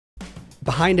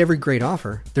behind every great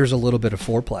offer, there's a little bit of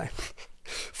foreplay.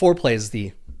 Foreplay is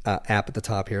the app at the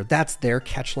top here. That's their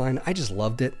catch line. I just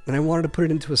loved it, and I wanted to put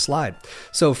it into a slide.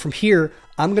 So from here,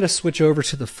 I'm going to switch over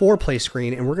to the foreplay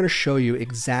screen, and we're going to show you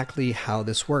exactly how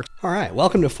this works. All right,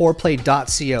 welcome to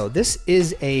foreplay.co. This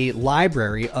is a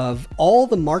library of all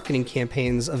the marketing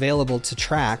campaigns available to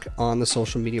track on the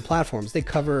social media platforms. They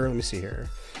cover, let me see here.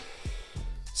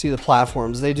 See the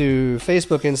platforms. They do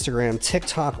Facebook, Instagram,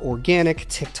 TikTok organic,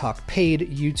 TikTok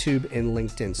paid, YouTube, and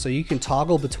LinkedIn. So you can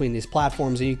toggle between these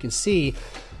platforms and you can see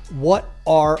what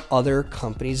are other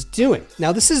companies doing.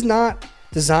 Now, this is not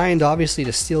designed obviously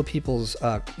to steal people's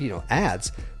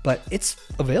ads, but it's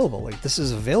available. Like, this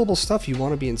is available stuff. You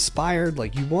want to be inspired.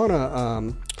 Like, you want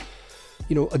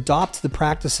to adopt the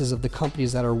practices of the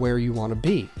companies that are where you want to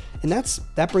be. And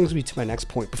that brings me to my next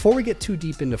point. Before we get too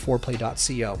deep into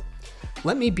foreplay.co,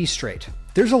 let me be straight.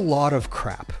 There's a lot of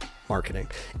crap marketing,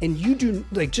 and you do,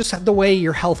 like, just the way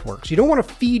your health works. You don't want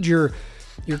to feed your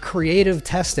creative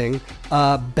testing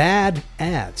bad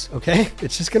ads, okay?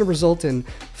 It's just going to result in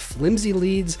flimsy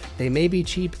leads. They may be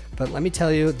cheap, but let me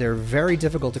tell you, they're very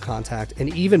difficult to contact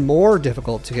and even more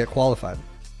difficult to get qualified.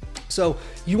 So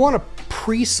you want to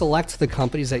pre-select the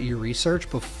companies that you research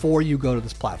before you go to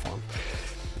this platform.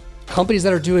 Companies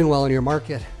that are doing well in your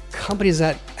market, companies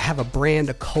that have a brand,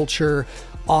 a culture,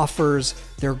 offers,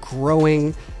 they're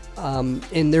growing,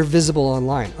 and they're visible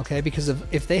online, okay? Because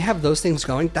if they have those things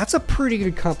going, that's a pretty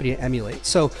good company to emulate.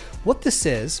 So what this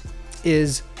is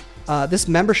this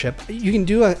membership. You can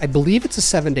do I believe it's a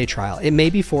 7-day trial. It may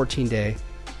be 14-day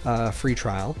free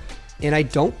trial. And I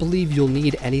don't believe you'll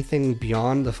need anything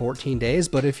beyond the 14 days.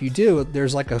 But if you do,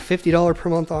 there's like a $50 per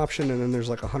month option, and then there's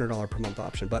like a $100 per month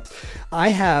option. But I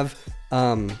have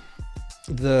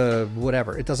the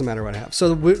whatever, it doesn't matter what I have.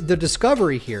 So the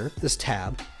discovery here, this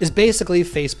tab, is basically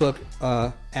Facebook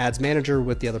ads manager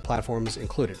with the other platforms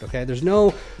included, okay? There's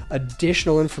no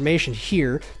additional information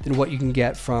here than what you can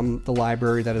get from the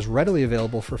library that is readily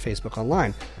available for Facebook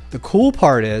online. The cool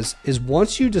part is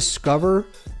once you discover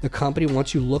the company,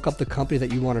 once you look up the company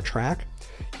that you want to track,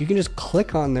 you can just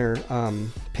click on their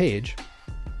page,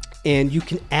 and you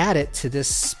can add it to this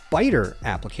spider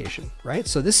application, right?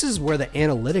 So this is where the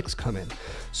analytics come in.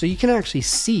 So you can actually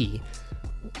see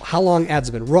how long ads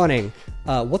have been running,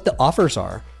 what the offers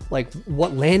are, like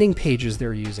what landing pages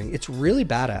they're using. It's really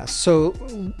badass. So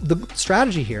the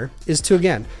strategy here is to,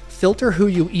 again, filter who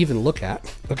you even look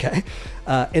at, okay?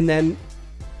 And then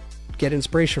get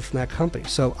inspiration from that company.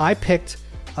 So I picked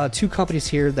 2 companies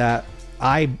here that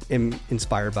I am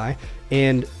inspired by.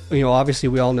 And, obviously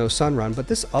we all know Sunrun, but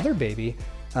this other baby,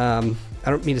 I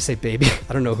don't mean to say baby,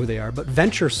 I don't know who they are, but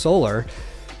Venture Solar,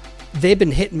 they've been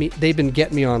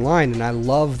getting me online, and I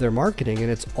love their marketing,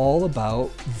 and it's all about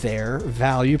their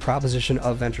value proposition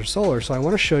of Venture Solar. So I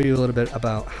want to show you a little bit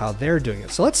about how they're doing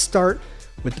it. So let's start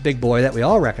with the big boy that we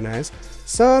all recognize,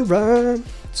 Sunrun.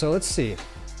 So let's see.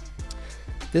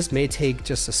 This may take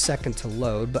just a second to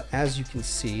load, but as you can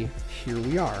see, here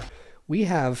we are. We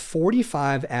have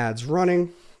 45 ads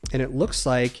running, and it looks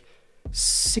like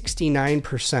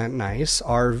 69% nice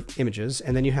are images,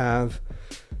 and then you have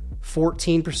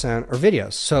 14% are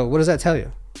videos. So what does that tell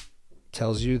you? It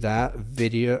tells you that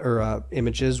video or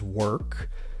images work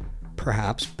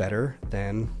perhaps better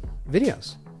than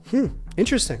videos.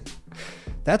 Interesting.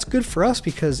 That's good for us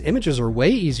because images are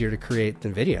way easier to create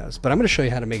than videos. But I'm going to show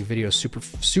you how to make videos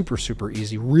super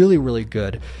easy, really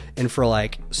good, and for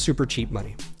like super cheap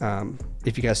money,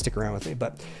 if you guys stick around with me.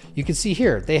 But you can see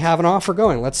here, they have an offer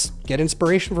going. Let's get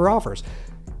inspiration for offers.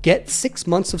 Get 6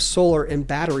 months of solar and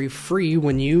battery free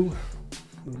when you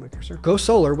move my cursor, go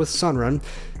solar with Sunrun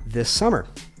this summer.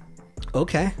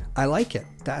 Okay, I like it.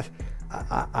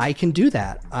 I can do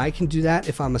that. I can do that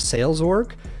if I'm a sales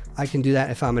org. I can do that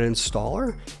if I'm an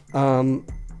installer.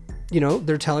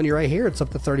 They're telling you right here, it's up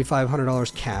to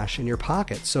 $3,500 cash in your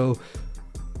pocket. So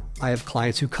I have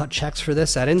clients who cut checks for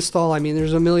this at install. I mean,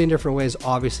 there's a million different ways,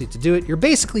 obviously, to do it. You're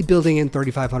basically building in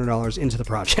 $3,500 into the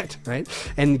project, right?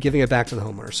 And giving it back to the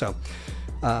homeowner. So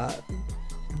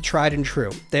tried and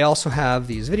true. They also have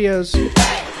these videos.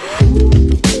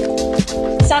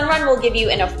 Sunrun will give you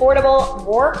an affordable,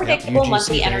 more predictable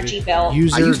monthly energy bill. I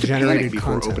used to panic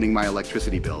before opening my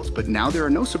electricity bills, but now there are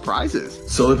no surprises.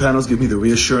 Solar panels give me the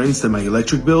reassurance that my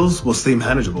electric bills will stay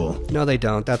manageable. No, they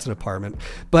don't. That's an apartment.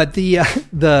 But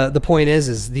the point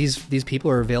is these people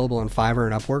are available on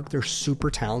Fiverr and Upwork. They're super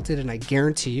talented, and I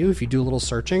guarantee you, if you do a little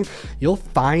searching, you'll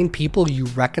find people you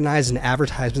recognize in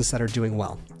advertisements that are doing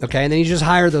well. Okay, and then you just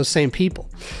hire those same people.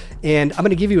 And I'm going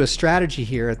to give you a strategy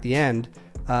here at the end.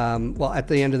 At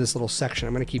the end of this little section,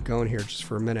 I'm going to keep going here just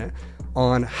for a minute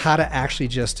on how to actually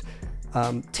just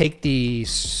take the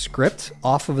script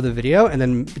off of the video and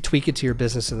then tweak it to your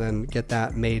business and then get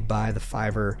that made by the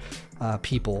Fiverr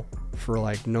people for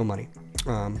like no money.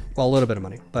 Well, a little bit of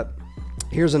money, but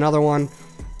here's another one.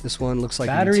 This one looks like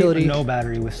battery a utility. Or no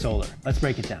battery with solar. Let's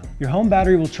break it down. Your home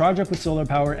battery will charge up with solar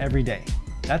power every day.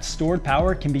 That stored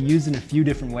power can be used in a few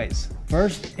different ways.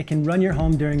 First, it can run your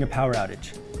home during a power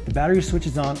outage. The battery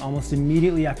switches on almost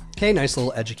immediately after. Okay, nice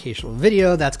little educational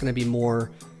video. That's going to be more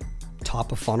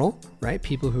top of funnel, right?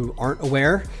 People who aren't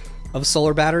aware of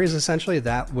solar batteries, essentially,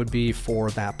 that would be for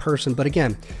that person. But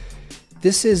again,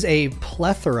 this is a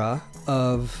plethora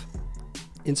of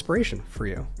inspiration for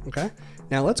you, okay?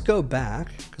 Now let's go back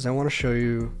because I want to show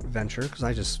you Venture because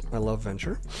I love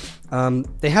Venture.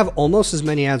 They have almost as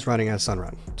many ads running as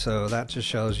Sunrun. So that just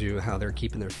shows you how they're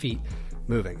keeping their feet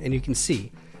moving. And you can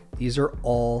see these are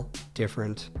all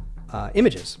different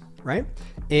images, right?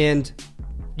 And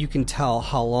you can tell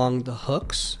how long the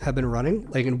hooks have been running,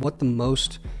 like, and what the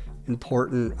most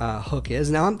important hook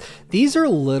is. Now, these are a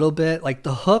little bit like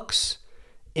the hooks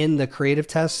in the creative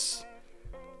tests.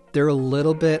 They're a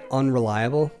little bit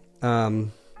unreliable.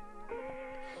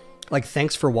 Like,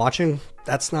 thanks for watching.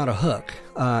 That's not a hook.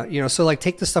 You know, so like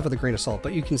take this stuff with a grain of salt,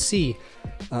 but you can see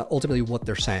ultimately what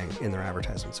they're saying in their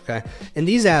advertisements. Okay. And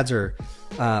these ads are,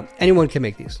 anyone can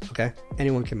make these. Okay.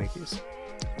 Anyone can make these,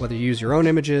 whether you use your own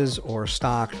images or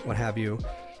stock, what have you.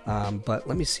 But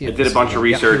let me see. I did a bunch of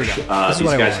research. These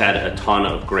guys had a ton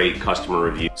of great customer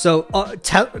reviews. So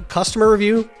customer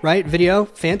review, right? Video,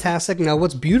 fantastic. Now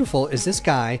what's beautiful is this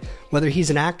guy, whether he's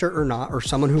an actor or not, or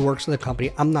someone who works in the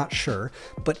company, I'm not sure,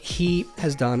 but he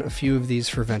has done a few of these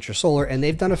for Venture Solar, and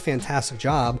they've done a fantastic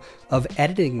job of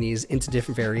editing these into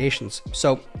different variations.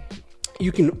 So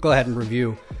you can go ahead and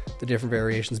review the different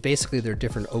variations. Basically, they're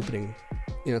different opening.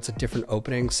 You know, it's a different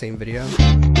opening, same video.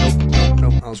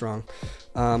 Nope, I was wrong.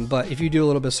 But if you do a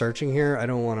little bit of searching here, I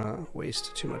don't want to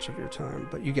waste too much of your time,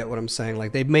 but you get what I'm saying.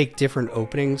 Like, they make different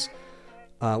openings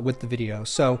with the video.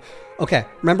 So, okay,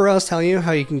 remember I was telling you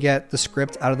how you can get the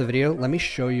script out of the video? Let me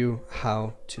show you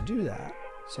how to do that.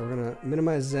 So we're going to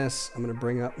minimize this. I'm going to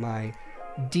bring up my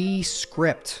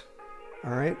Descript.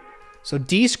 All right. So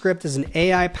Descript is an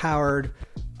AI-powered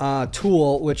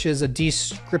tool, which is a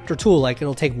descriptor tool. Like,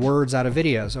 it'll take words out of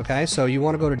videos. Okay. So you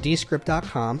want to go to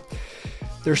descript.com.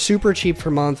 They're super cheap per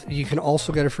month. You can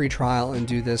also get a free trial and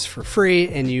do this for free,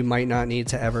 and you might not need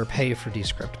to ever pay for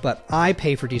Descript. But I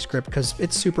pay for Descript because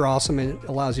it's super awesome and it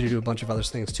allows you to do a bunch of other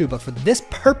things too. But for this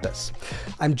purpose,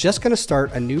 I'm just going to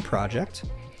start a new project.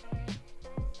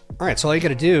 All right, so all you got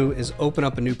to do is open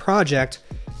up a new project,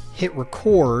 hit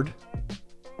record,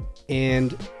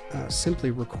 and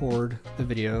simply record the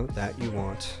video that you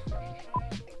want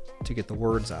to get the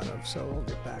words out of. So we'll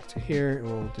get back to here and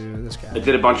we'll do this guy. I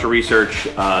did a bunch of research.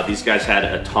 These guys had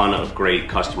a ton of great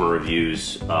customer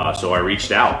reviews. So I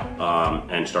reached out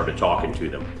and started talking to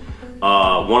them.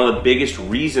 One of the biggest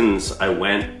reasons I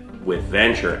went with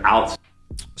Venture out.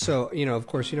 So, you know, of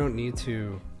course you don't need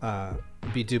to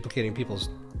be duplicating people's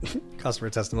customer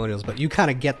testimonials, but you kind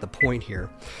of get the point here.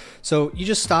 So you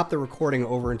just stop the recording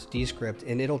over into Descript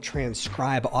and it'll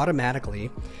transcribe automatically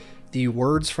the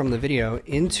words from the video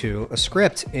into a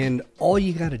script, and all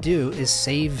you got to do is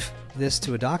save this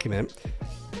to a document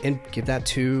and give that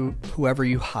to whoever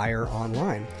you hire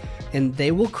online, and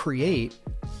they will create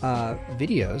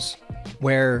videos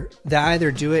where they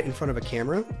either do it in front of a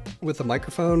camera with a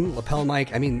microphone, lapel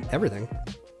mic, I mean everything,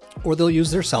 or they'll use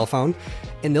their cell phone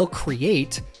and they'll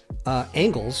create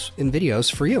angles in videos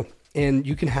for you, and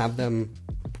you can have them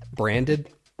branded.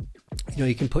 You know,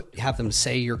 you can have them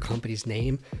say your company's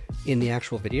name in the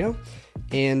actual video,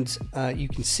 and you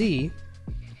can see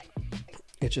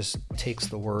it just takes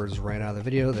the words right out of the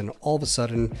video. Then all of a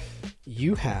sudden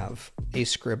you have a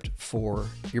script for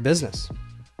your business.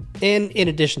 And in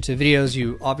addition to videos,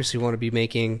 you obviously want to be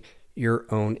making your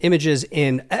own images,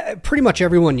 and pretty much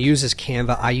everyone uses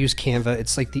Canva. I use Canva.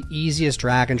 It's like the easiest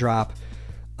drag and drop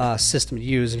system to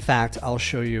use. In fact, I'll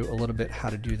show you a little bit how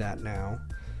to do that now.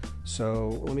 So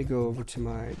let me go over to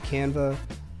my Canva.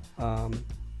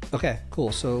 Okay,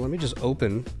 cool. So let me just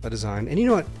open a design. And you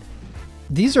know what?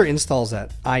 These are installs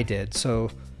that I did.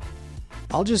 So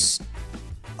I'll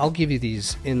give you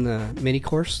these in the mini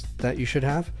course that you should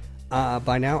have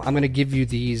by now. I'm going to give you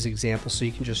these examples so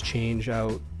you can just change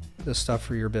out the stuff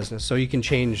for your business. So you can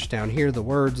change down here the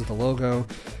words, the logo,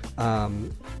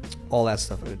 all that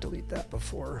stuff. I'm going to delete that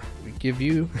before we give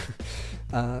you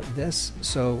this.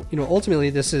 So, you know, ultimately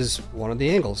this is one of the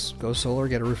angles. Go solar,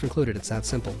 get a roof included. It's that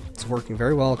simple. It's working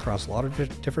very well across a lot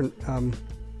of different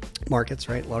markets,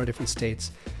 right? A lot of different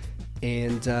states.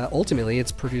 And ultimately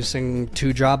it's producing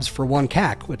 2 jobs for 1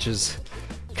 CAC, which is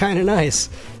kind of nice.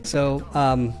 So,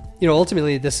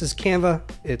 ultimately this is Canva.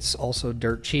 It's also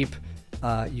dirt cheap.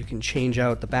 You can change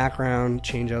out the background,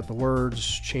 change out the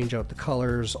words, change out the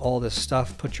colors, all this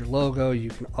stuff, put your logo, you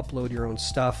can upload your own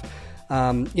stuff.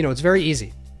 It's very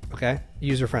easy, okay?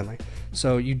 User-friendly.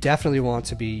 So you definitely want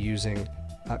to be using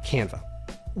Canva.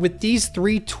 With these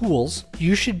 3 tools,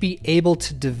 you should be able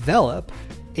to develop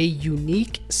a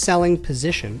unique selling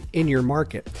position in your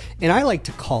market. And I like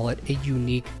to call it a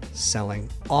unique selling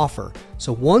offer.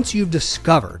 So once you've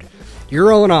discovered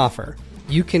your own offer,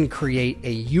 you can create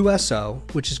a USO,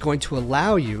 which is going to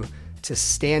allow you to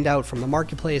stand out from the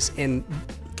marketplace and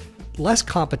less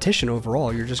competition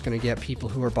overall. You're just going to get people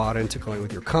who are bought into going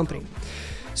with your company.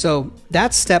 So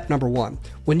that's step number 1.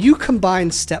 When you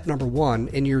combine step number 1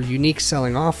 in your unique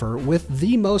selling offer with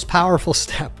the most powerful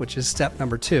step, which is step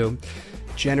number 2,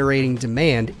 generating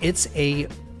demand, it's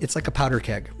like a powder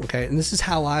keg, okay? And this is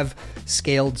how I've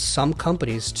scaled some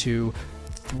companies to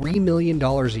 $3 million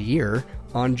a year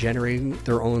on generating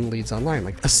their own leads online.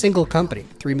 Like a single company,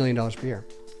 $3 million per year,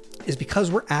 is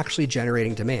because we're actually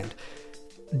generating demand.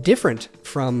 Different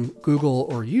from Google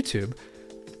or YouTube,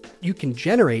 you can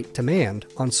generate demand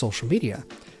on social media.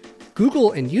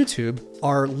 Google and YouTube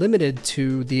are limited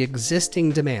to the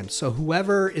existing demand. So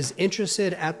whoever is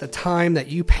interested at the time that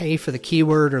you pay for the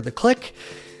keyword or the click,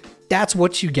 that's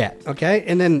what you get, okay?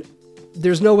 And then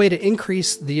there's no way to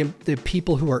increase the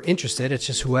people who are interested. It's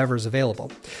just whoever's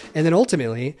available. And then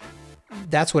ultimately,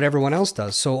 that's what everyone else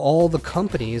does. So all the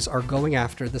companies are going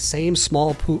after the same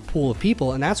small pool of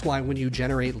people. And that's why when you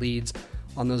generate leads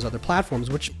on those other platforms,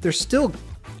 which they're still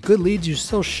good leads, you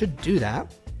still should do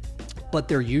that, but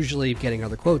they're usually getting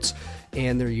other quotes,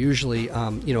 and they're usually,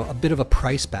 a bit of a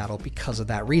price battle because of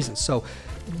that reason. So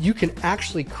you can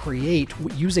actually create,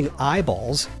 using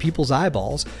eyeballs, people's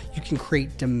eyeballs, you can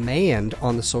create demand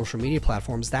on the social media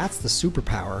platforms. That's the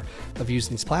superpower of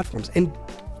using these platforms. And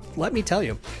let me tell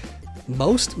you,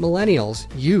 most millennials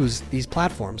use these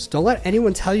platforms. Don't let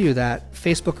anyone tell you that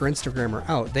Facebook or Instagram are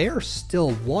out. They are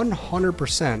still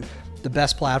 100% the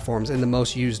best platforms and the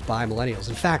most used by millennials.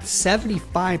 In fact,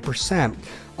 75%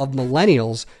 of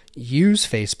millennials use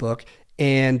Facebook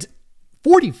and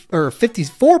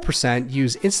 54%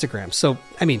 use Instagram. So,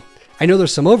 I know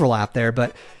there's some overlap there,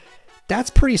 but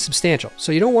that's pretty substantial.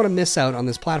 So you don't want to miss out on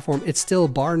this platform. It's still,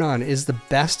 bar none, is the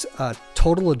best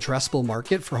total addressable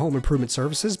market for home improvement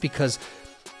services, because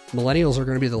millennials are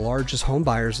going to be the largest home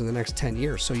buyers in the next 10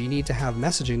 years. So you need to have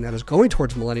messaging that is going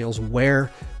towards millennials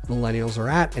where millennials are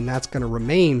at, and that's going to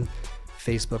remain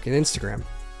Facebook and Instagram.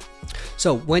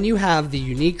 So when you have the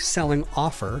unique selling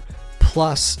offer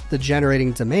plus the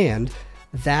generating demand,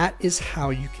 that is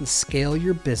how you can scale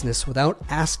your business without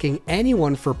asking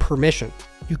anyone for permission.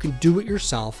 You can do it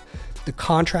yourself. The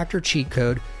contractor cheat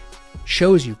code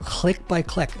shows you click by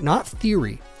click, not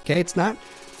theory. Okay, it's not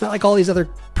like all these other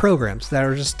programs that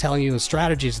are just telling you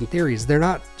strategies and theories. They're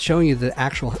not showing you the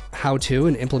actual how-to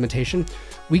and implementation.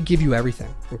 We give you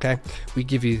everything, okay? We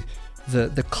give you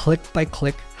the click by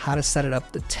click, how to set it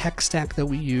up, the tech stack that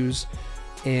we use,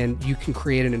 and you can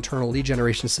create an internal lead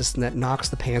generation system that knocks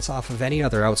the pants off of any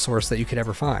other outsource that you could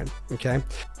ever find, okay?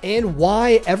 And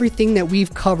why everything that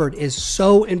we've covered is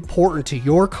so important to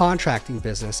your contracting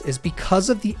business is because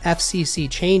of the FCC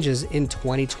changes in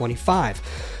 2025.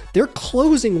 They're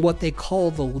closing what they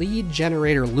call the lead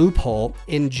generator loophole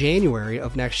in January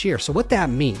of next year. So what that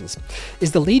means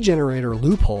is the lead generator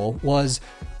loophole was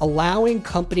allowing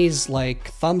companies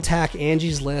like Thumbtack,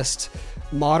 Angie's List,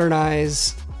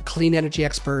 Modernize, Clean Energy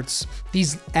Experts,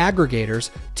 these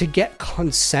aggregators, to get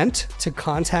consent to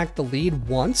contact the lead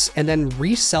once and then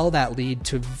resell that lead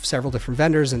to several different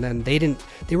vendors. And then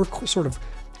they were sort of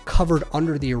covered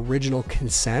under the original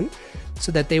consent,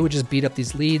 so that they would just beat up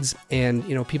these leads, and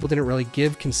people didn't really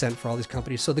give consent for all these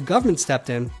companies. So the government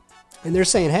stepped in and they're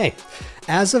saying, hey,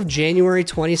 as of January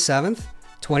 27th,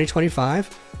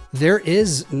 2025, there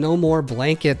is no more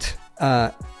blanket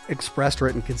expressed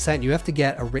written consent. You have to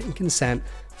get a written consent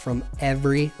from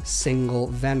every single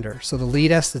vendor. So the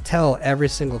lead has to tell every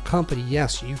single company,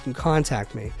 yes, you can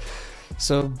contact me.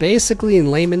 So basically, in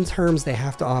layman terms, they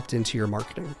have to opt into your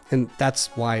marketing. And that's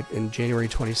why in January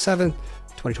 27th,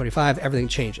 2025, everything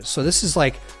changes. So this is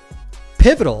like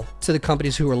pivotal to the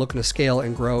companies who are looking to scale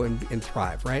and grow and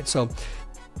thrive, right? So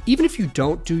even if you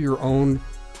don't do your own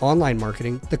online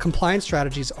marketing, the compliance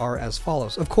strategies are as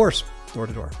follows. Of course,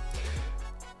 door-to-door.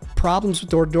 Problems with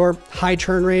door-to-door, high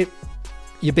churn rate.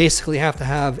 You basically have to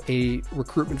have a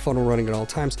recruitment funnel running at all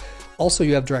times. Also,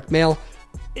 you have direct mail.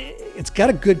 It's got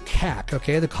a good CAC,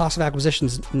 okay? The cost of acquisition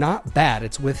is not bad.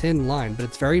 It's within line, but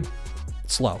it's very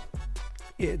slow.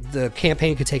 the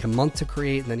campaign could take a month to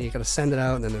create, and then you got to send it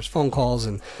out, and then there's phone calls.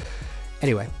 And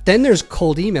anyway, then there's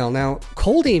cold email. Now,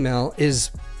 cold email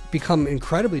is become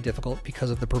incredibly difficult because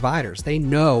of the providers. They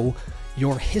know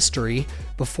your history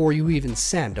before you even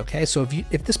send. Okay, so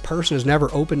if this person has never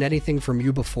opened anything from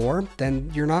you before, then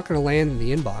you're not going to land in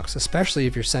the inbox, especially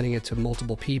if you're sending it to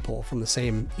multiple people from the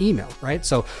same email, right?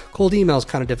 So cold email is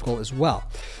kind of difficult as well.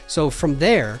 So from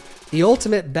there, the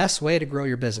ultimate best way to grow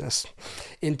your business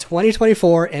in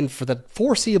 2024 and for the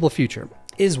foreseeable future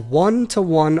is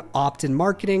one-to-one opt-in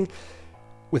marketing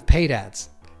with paid ads.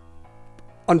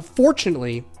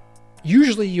 Unfortunately,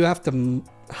 usually you have to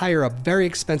hire a very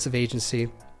expensive agency.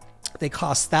 They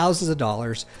cost thousands of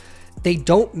dollars. They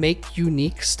don't make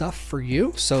unique stuff for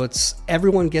you. So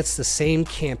everyone gets the same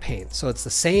campaign. So it's the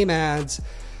same ads,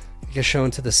 get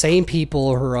shown to the same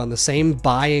people who are on the same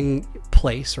buying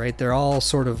place, right? They're all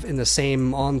sort of in the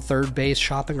same on third base,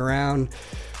 shopping around,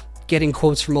 getting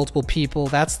quotes from multiple people.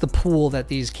 That's the pool that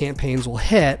these campaigns will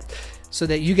hit, so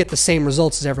that you get the same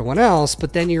results as everyone else,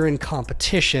 but then you're in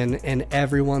competition and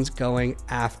everyone's going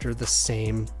after the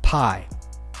same pie.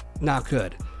 Not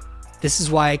good. This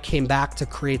is why I came back to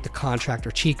create the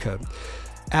contractor cheat code.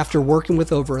 After working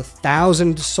with over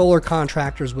 1,000 solar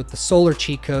contractors with the solar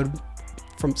cheat code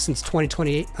since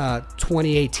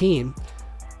 2018,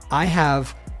 I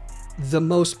have the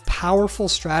most powerful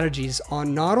strategies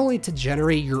on not only to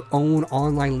generate your own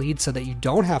online leads so that you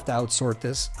don't have to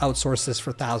outsource this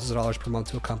for thousands of dollars per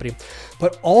month to a company,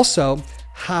 but also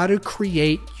how to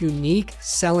create unique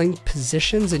selling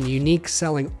positions and unique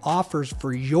selling offers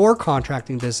for your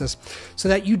contracting business so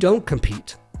that you don't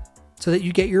compete, so that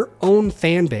you get your own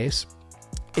fan base,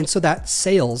 and so that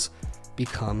sales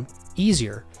become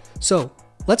easier. So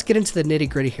let's get into the nitty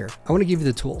gritty here. I want to give you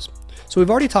the tools. So we've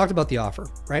already talked about the offer,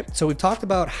 right? So we've talked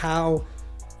about how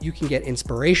you can get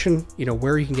inspiration,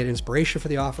 where you can get inspiration for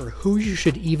the offer, who you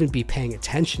should even be paying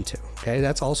attention to. Okay,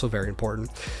 that's also very important.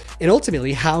 And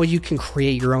ultimately, how you can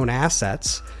create your own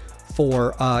assets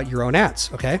for your own ads.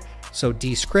 Okay, so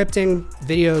descripting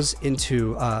videos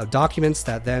into documents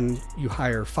that then you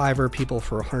hire Fiverr people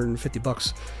for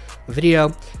 $150 a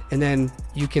video, and then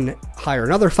you can hire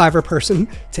another Fiverr person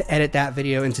to edit that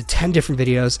video into 10 different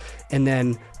videos, and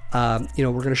then we're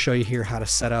going to show you here how to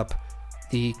set up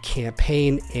the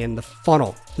campaign and the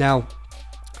funnel. Now,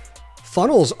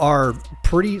 funnels are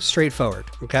pretty straightforward,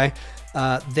 okay?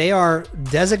 They are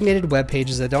designated web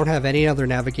pages that don't have any other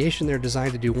navigation. They're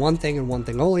designed to do one thing and one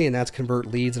thing only, and that's convert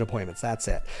leads and appointments. That's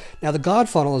it. Now, the God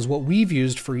funnel is what we've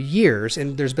used for years,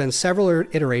 and there's been several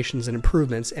iterations and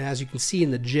improvements. And as you can see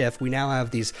in the GIF, we now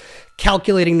have these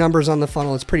calculating numbers on the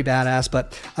funnel. It's pretty badass,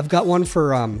 but I've got one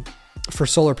for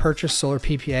solar purchase, solar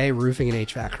PPA, roofing, and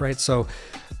HVAC, right? So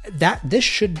this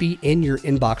should be in your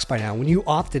inbox by now. When you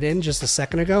opted in just a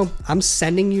second ago, I'm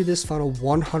sending you this funnel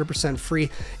 100%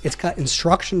 free. It's got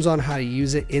instructions on how to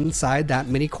use it inside that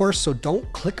mini course. So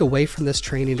don't click away from this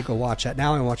training to go watch that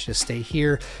now. I want you to stay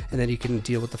here, and then you can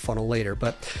deal with the funnel later.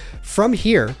 But from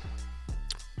here,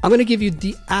 I'm going to give you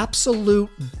the absolute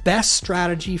best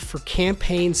strategy for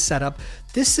campaign setup.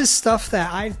 This is stuff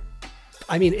that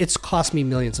it's cost me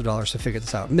millions of dollars to figure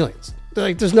this out. Millions.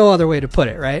 Like, there's no other way to put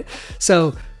it, right?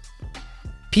 So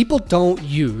people don't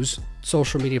use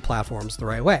social media platforms the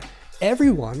right way.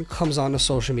 Everyone comes onto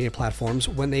social media platforms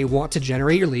when they want to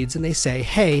generate your leads, and they say,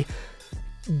 hey,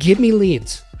 give me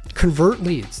leads, convert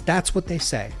leads. That's what they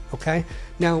say, okay?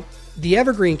 Now, the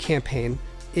Evergreen campaign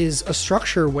is a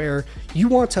structure where you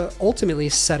want to ultimately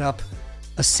set up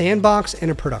a sandbox and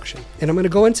a production. And I'm going to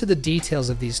go into the details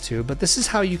of these two, but this is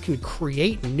how you can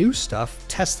create new stuff,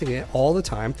 testing it all the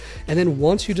time. And then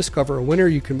once you discover a winner,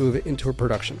 you can move it into a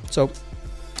production. So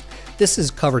this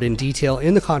is covered in detail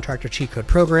in the Contractor Cheat Code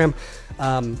program.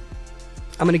 I'm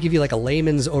going to give you like a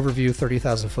layman's overview,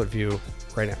 30,000 foot view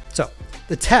right now. So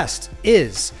the test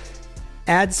is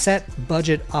ad set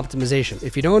budget optimization.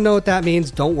 If you don't know what that means,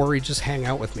 don't worry, just hang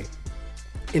out with me.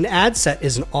 An ad set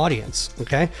is an audience,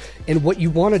 okay? And what you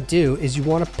want to do is you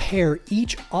want to pair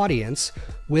each audience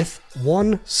with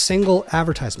one single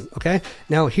advertisement, okay?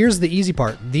 Now, here's the easy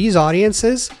part. These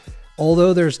audiences,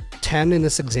 although there's 10 in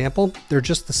this example, they're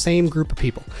just the same group of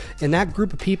people. And that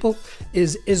group of people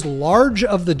is as large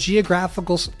of the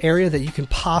geographical area that you can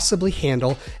possibly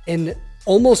handle, and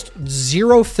almost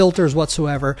zero filters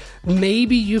whatsoever.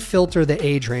 Maybe you filter the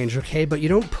age range, okay? But you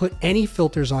don't put any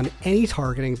filters on any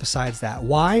targeting besides that.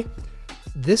 Why?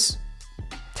 This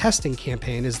testing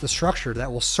campaign is the structure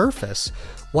that will surface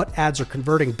what ads are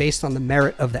converting based on the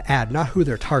merit of the ad, not who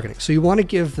they're targeting. So you want to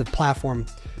give the platform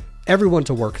everyone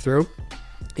to work through,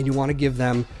 and you want to give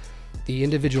them the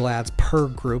individual ads per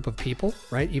group of people,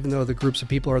 right? Even though the groups of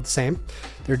people are the same,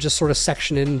 they're just sort of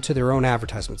sectioned into their own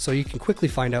advertisements. So you can quickly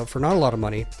find out for not a lot of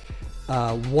money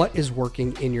what is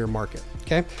working in your market.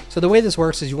 Okay, so the way this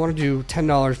works is you want to do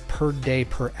 $10 per day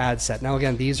per ad set. Now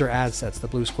again, these are ad sets, the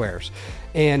blue squares.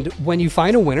 And when you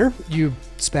find a winner, you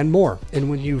spend more. And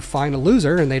when you find a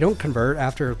loser and they don't convert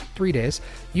after 3 days,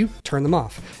 you turn them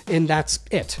off. And that's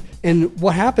it. And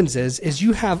what happens is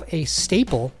you have a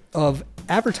staple of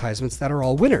advertisements that are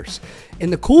all winners.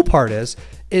 And the cool part is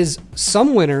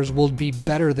some winners will be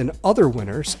better than other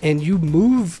winners, and you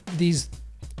move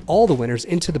all the winners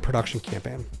into the production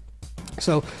campaign.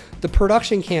 So the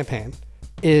production campaign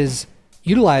is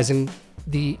utilizing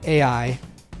the AI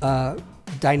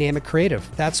dynamic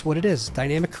creative. That's what it is.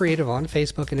 Dynamic creative on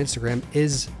Facebook and Instagram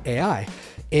is AI.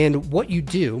 And what you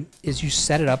do is you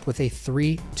set it up with a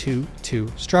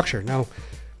 3-2-2 structure. Now,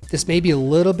 this may be a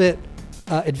little bit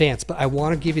advanced, but I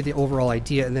want to give you the overall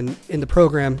idea. And then in the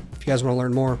program, if you guys want to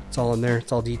learn more, it's all in there.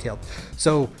 It's all detailed.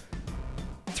 So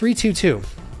 3-2-2.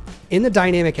 In the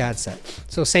dynamic ad set,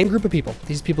 so same group of people,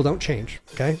 these people don't change,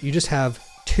 okay? You just have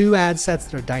 2 ad sets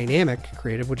that are dynamic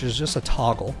creative, which is just a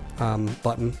toggle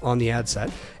button on the ad set,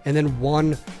 and then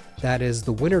one that is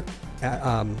the winner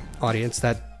audience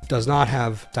that does not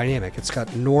have dynamic. It's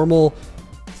got normal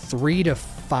 3 to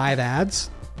 5 ads,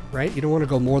 right? You don't want to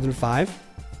go more than 5.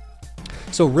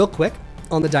 So real quick,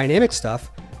 on the dynamic stuff,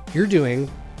 you're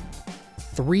doing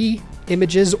 3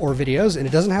 images or videos, and it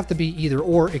doesn't have to be either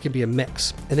or, it can be a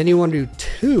mix. And then you want to do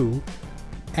 2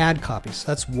 ad copies,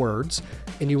 that's words,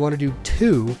 and you want to do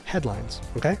 2 headlines,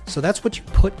 okay? So that's what you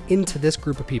put into this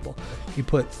group of people. You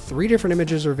put 3 different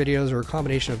images or videos, or a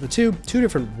combination of the two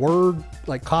different word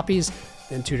like copies,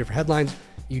 and 2 different headlines.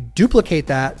 You duplicate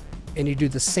that, and you do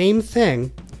the same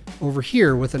thing over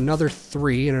here with another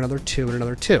 3 and another 2 and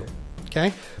another 2,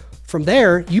 okay? From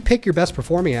there, you pick your best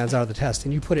performing ads out of the test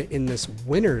and you put it in this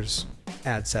winners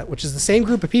ad set, which is the same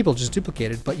group of people, just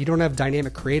duplicated, but you don't have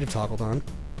dynamic creative toggled on.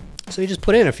 So you just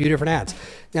put in a few different ads.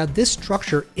 Now this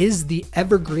structure is the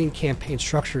evergreen campaign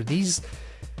structure. The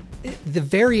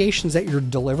variations that you're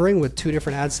delivering with 2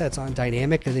 different ad sets on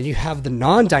dynamic, and then you have the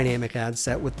non-dynamic ad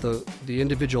set with the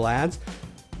individual ads,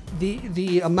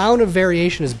 the amount of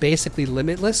variation is basically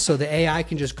limitless. So the AI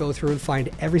can just go through and find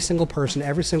every single person,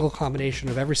 every single combination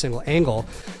of every single angle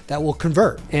that will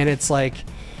convert. And it's like,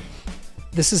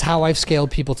 this is how I've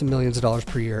scaled people to millions of dollars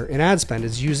per year in ad spend,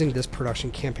 is using this production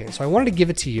campaign. So I wanted to give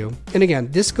it to you. And again,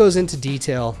 this goes into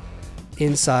detail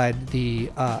inside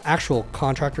the actual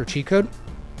contractor cheat code.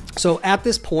 So at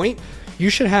this point, you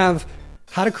should have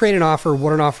how to create an offer,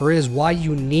 what an offer is, why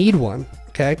you need one,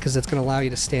 okay, because it's going to allow you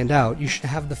to stand out. You should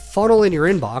have the funnel in your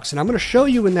inbox, and I'm going to show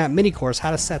you in that mini course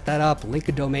how to set that up, link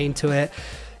a domain to it,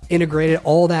 integrate it,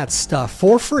 all that stuff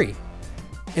for free.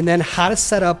 And then how to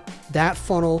set up that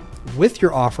funnel with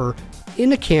your offer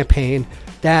in a campaign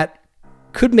that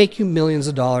could make you millions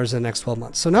of dollars in the next 12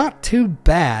 months. So not too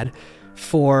bad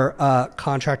for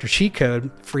contractor cheat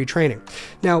code free training.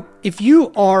 Now, if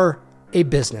you are a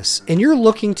business and you're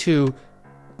looking to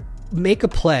make a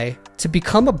play to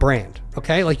become a brand,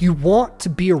 okay? Like you want to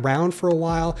be around for a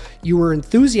while, you were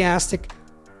enthusiastic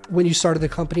when you started the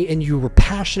company and you were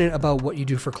passionate about what you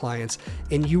do for clients,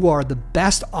 and you are the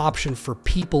best option for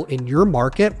people in your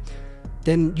market,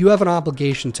 then you have an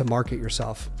obligation to market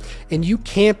yourself. And you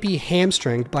can't be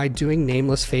hamstringed by doing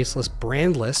nameless, faceless,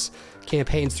 brandless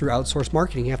campaigns through outsourced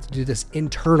marketing. You have to do this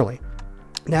internally.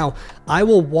 Now, I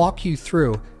will walk you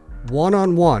through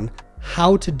one-on-one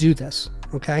how to do this,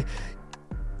 okay?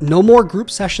 No more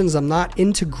group sessions. I'm not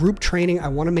into group training. I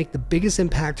want to make the biggest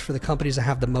impact for the companies that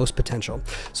have the most potential.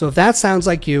 So if that sounds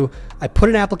like you, I put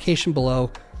an application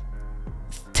below.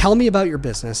 Tell me about your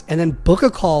business and then book a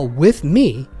call with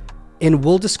me, and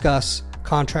we'll discuss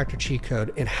contractor cheat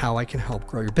code and how I can help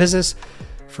grow your business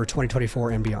for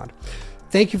 2024 and beyond.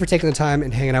 Thank you for taking the time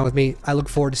and hanging out with me. I look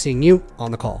forward to seeing you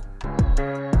on the call.